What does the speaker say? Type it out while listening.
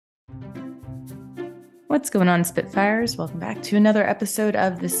What's going on, Spitfires? Welcome back to another episode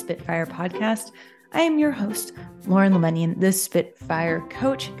of the Spitfire Podcast. I am your host, Lauren Lemonian, the Spitfire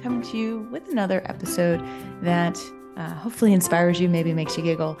Coach, coming to you with another episode that hopefully inspires you, maybe makes you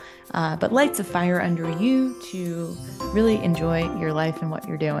giggle, but lights a fire under you to really enjoy your life and what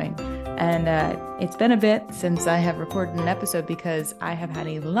you're doing. And it's been a bit since I have recorded an episode because I have had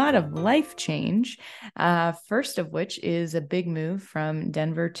a lot of life change. First of which is a big move from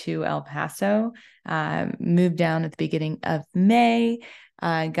Denver to El Paso. Moved down at the beginning of May,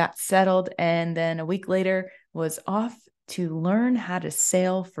 got settled, and then a week later was off to learn how to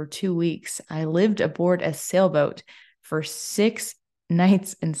sail for 2 weeks. I lived aboard a sailboat for 6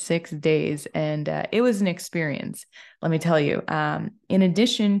 nights and 6 days, and it was an experience, let me tell you. In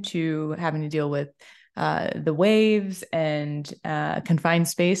addition to having to deal with the waves and confined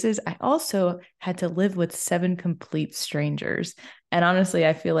spaces, I also had to live with 7 complete strangers. And honestly,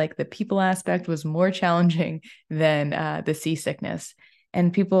 I feel like the people aspect was more challenging than the seasickness.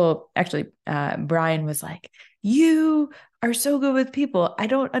 And people actually, Brian was like, "You are so good with people. I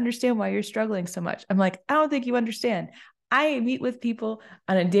don't understand why you're struggling so much." I'm like, "I don't think you understand. I meet with people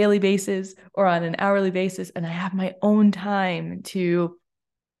on a daily basis or on an hourly basis, and I have my own time to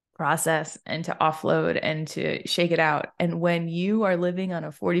process and to offload and to shake it out. And when you are living on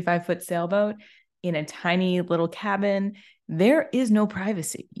a 45-foot sailboat in a tiny little cabin, there is no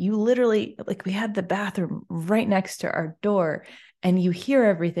privacy. You literally, like, we had the bathroom right next to our door, and you hear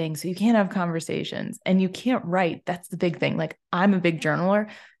everything. So you can't have conversations and you can't write. That's the big thing. Like, I'm a big journaler.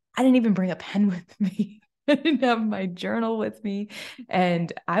 I didn't even bring a pen with me. I didn't have my journal with me,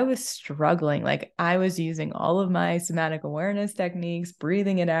 and I was struggling. Like, I was using all of my somatic awareness techniques,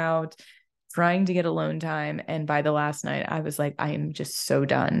 breathing it out, trying to get alone time. And by the last night, I was like, I am just so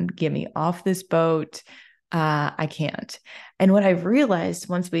done. Get me off this boat. I can't. And what I realized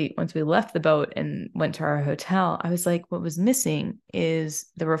once we left the boat and went to our hotel, I was like, what was missing is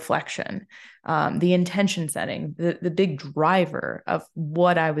the reflection, the intention setting, the big driver of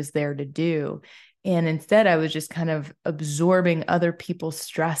what I was there to do. And instead, I was just kind of absorbing other people's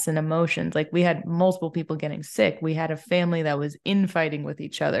stress and emotions. Like, we had multiple people getting sick. We had a family that was infighting with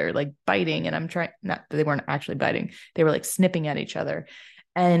each other, like biting. And I'm trying, not, they weren't actually biting. They were like snipping at each other.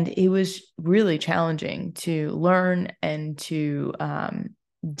 And it was really challenging to learn and to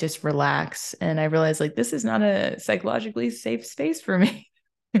just relax. And I realized, like, this is not a psychologically safe space for me.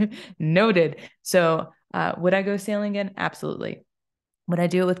 Noted. So would I go sailing again? Absolutely. Would I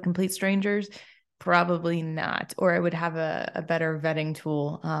do it with complete strangers? Probably not. Or I would have a better vetting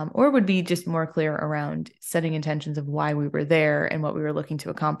tool, or would be just more clear around setting intentions of why we were there and what we were looking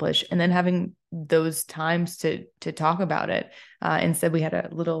to accomplish, and then having those times to talk about it. Instead, we had a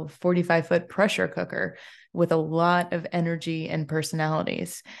little 45-foot pressure cooker with a lot of energy and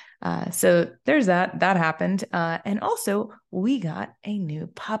personalities. So there's that happened. And also, we got a new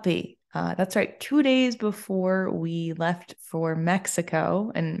puppy. That's right. 2 days before we left for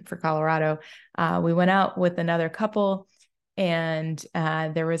Mexico and for Colorado, we went out with another couple, and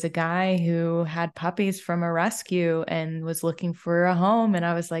there was a guy who had puppies from a rescue and was looking for a home. And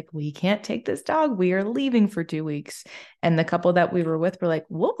I was like, we can't take this dog. We are leaving for 2 weeks. And the couple that we were with were like,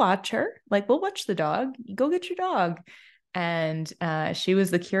 we'll watch her. Like, we'll watch the dog. Go get your dog. And she was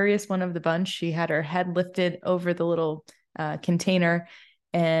the curious one of the bunch. She had her head lifted over the little container.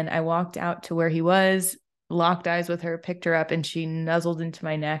 And I walked out to where he was, locked eyes with her, picked her up, and she nuzzled into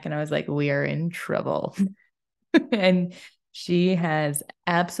my neck. And I was like, we are in trouble. And she has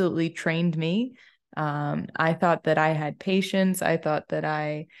absolutely trained me. I thought that I had patience. I thought that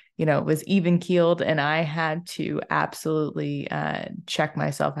I, was even keeled, and I had to absolutely check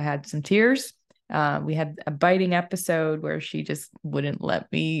myself. I had some tears. We had a biting episode where she just wouldn't let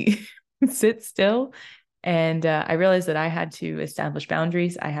me sit still. And I realized that I had to establish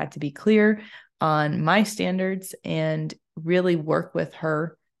boundaries. I had to be clear on my standards and really work with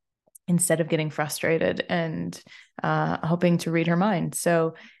her instead of getting frustrated and hoping to read her mind.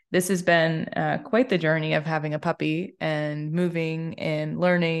 So this has been quite the journey of having a puppy and moving and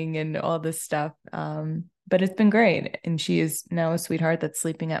learning and all this stuff. But it's been great. And she is now a sweetheart that's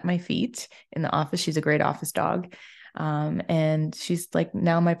sleeping at my feet in the office. She's a great office dog. And she's like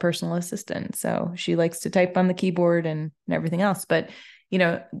now my personal assistant. So she likes to type on the keyboard and everything else. But,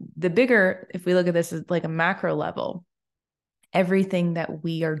 the bigger, if we look at this as like a macro level, everything that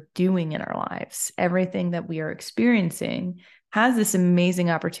we are doing in our lives, everything that we are experiencing has this amazing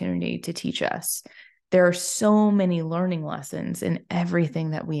opportunity to teach us. There are so many learning lessons in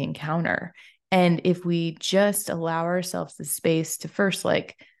everything that we encounter. And if we just allow ourselves the space to first,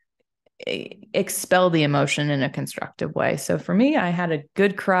 like, expel the emotion in a constructive way. So for me, I had a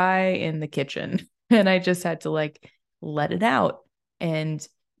good cry in the kitchen. And I just had to like let it out. And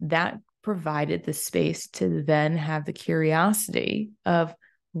that provided the space to then have the curiosity of,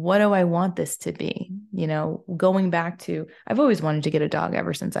 what do I want this to be? You know, going back to, I've always wanted to get a dog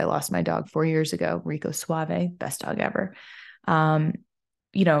ever since I lost my dog 4 years ago, Rico Suave, best dog ever.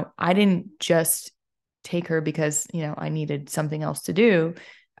 You know, I didn't just take her because, you know, I needed something else to do.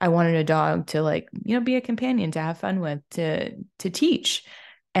 I wanted a dog to like, you know, be a companion, to have fun with, to teach.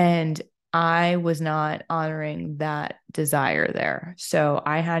 And I was not honoring that desire there. So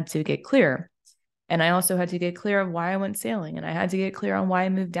I had to get clear. And I also had to get clear of why I went sailing, and I had to get clear on why I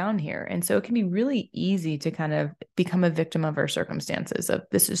moved down here. And so it can be really easy to kind of become a victim of our circumstances of,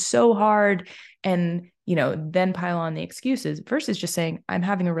 this is so hard. And, you know, then pile on the excuses versus just saying, I'm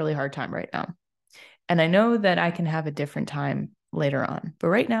having a really hard time right now. And I know that I can have a different time later on, but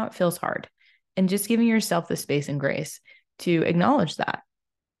right now it feels hard. And just giving yourself the space and grace to acknowledge that.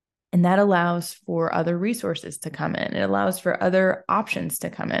 And that allows for other resources to come in. It allows for other options to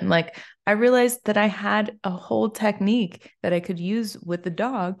come in. Like, I realized that I had a whole technique that I could use with the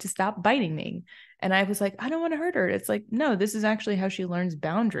dog to stop biting me. And I was like, I don't want to hurt her. It's like, no, this is actually how she learns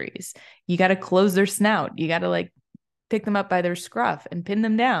boundaries. You got to close their snout. You got to like pick them up by their scruff and pin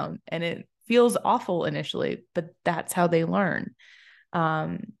them down. And it feels awful initially, but that's how they learn.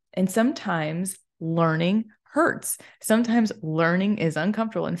 And sometimes learning hurts. Sometimes learning is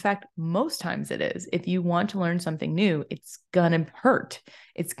uncomfortable. In fact, most times it is. If you want to learn something new, it's going to hurt.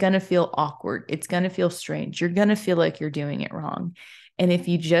 It's going to feel awkward. It's going to feel strange. You're going to feel like you're doing it wrong. And if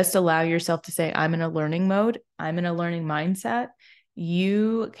you just allow yourself to say, I'm in a learning mode, I'm in a learning mindset,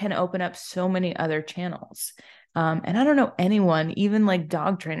 you can open up so many other channels. And I don't know anyone, even like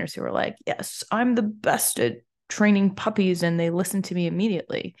dog trainers, who are like, yes, I'm the best at training puppies and they listen to me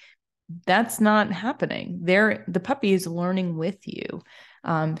immediately. That's not happening. The puppy is learning with you.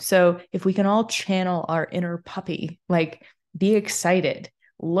 So if we can all channel our inner puppy, like be excited,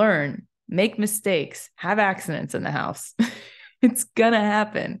 learn, make mistakes, have accidents in the house, it's going to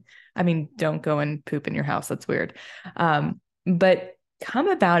happen. I mean, don't go and poop in your house. That's weird. But come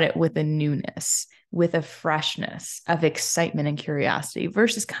about it with a newness, with a freshness of excitement and curiosity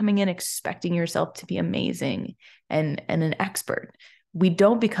versus coming in expecting yourself to be amazing and an expert. We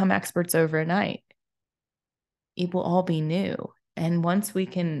don't become experts overnight. It will all be new. And once we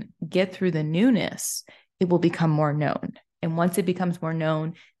can get through the newness, it will become more known. And once it becomes more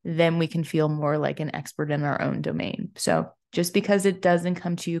known, then we can feel more like an expert in our own domain. So just because it doesn't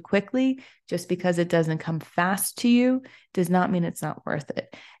come to you quickly, just because it doesn't come fast to you, does not mean it's not worth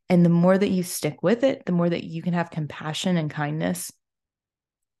it. And the more that you stick with it, the more that you can have compassion and kindness,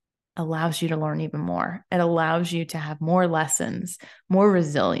 allows you to learn even more. It allows you to have more lessons, more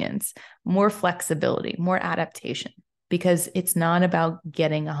resilience, more flexibility, more adaptation, because it's not about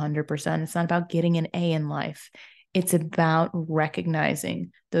getting 100%. It's not about getting an A in life. It's about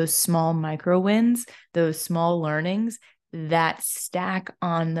recognizing those small micro wins, those small learnings that stack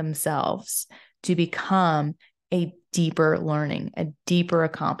on themselves to become a deeper learning, a deeper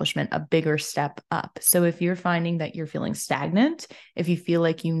accomplishment, a bigger step up. So if you're finding that you're feeling stagnant, if you feel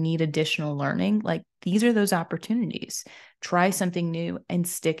like you need additional learning, like these are those opportunities. Try something new and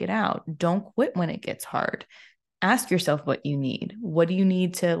stick it out. Don't quit when it gets hard. Ask yourself what you need. What do you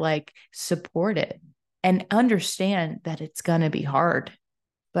need to like support it? And understand that it's going to be hard,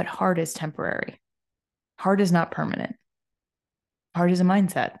 but hard is temporary. Hard is not permanent. Hard is a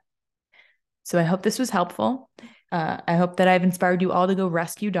mindset. So I hope this was helpful. I hope that I've inspired you all to go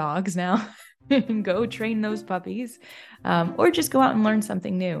rescue dogs now and go train those puppies, or just go out and learn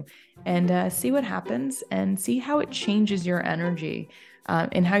something new and see what happens and see how it changes your energy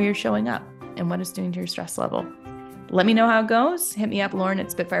and how you're showing up and what it's doing to your stress level. Let me know how it goes. Hit me up,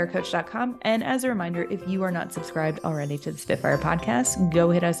 Lauren@spitfirecoach.com. And as a reminder, if you are not subscribed already to the Spitfire podcast, go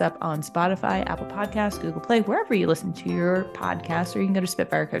hit us up on Spotify, Apple Podcasts, Google Play, wherever you listen to your podcast, or you can go to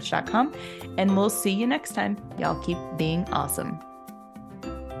spitfirecoach.com. And we'll see you next time. Y'all keep being awesome.